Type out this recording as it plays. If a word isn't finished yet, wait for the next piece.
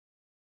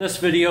In this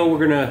video,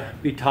 we're going to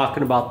be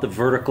talking about the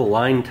vertical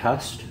line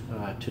test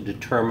to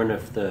determine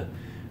if the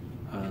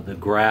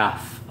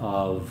graph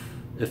of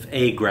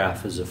a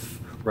graph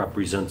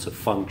represents a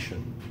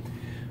function.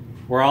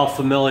 We're all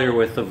familiar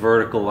with the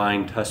vertical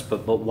line test,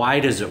 but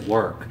why does it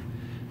work?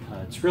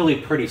 It's really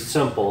pretty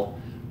simple.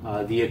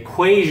 The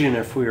equation,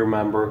 if we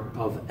remember,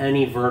 of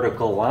any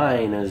vertical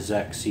line is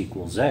x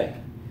equals a.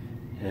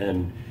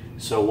 And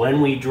so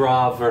when we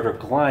draw a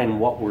vertical line,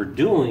 what we're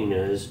doing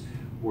is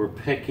we're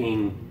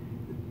picking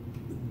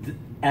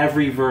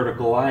every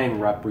vertical line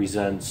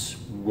represents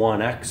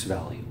one x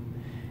value.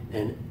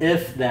 And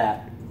if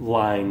that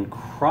line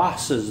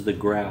crosses the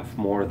graph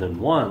more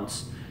than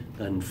once,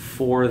 then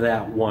for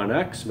that one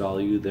x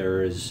value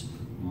there is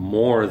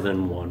more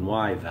than one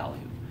y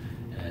value.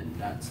 And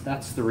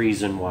that's the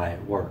reason why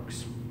it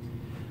works.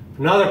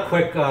 Another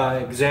quick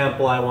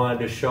example I wanted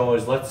to show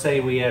is, let's say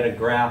we had a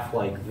graph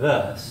like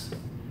this,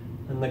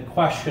 and the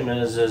question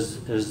is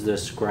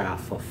this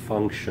graph a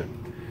function?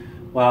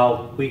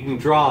 Well, we can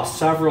draw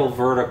several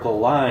vertical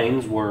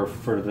lines where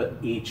for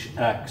each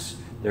x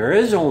there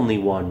is only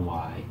one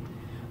y,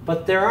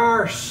 but there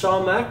are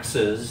some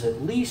x's,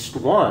 at least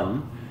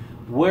one,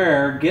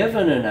 where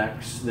given an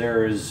x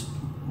there is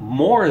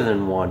more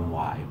than one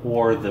y,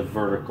 or the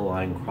vertical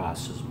line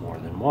crosses more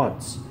than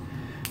once.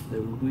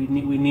 We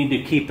need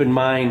to keep in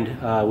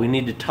mind, we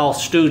need to tell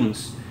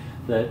students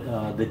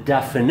that the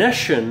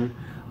definition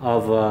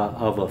of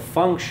a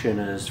function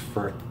is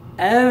for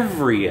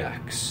every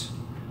x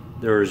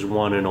there is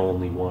one and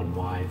only one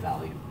y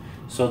value.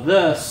 So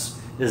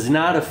this is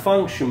not a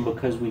function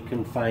because we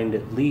can find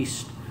at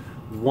least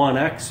one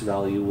x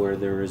value where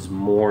there is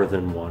more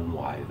than one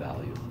y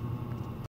value.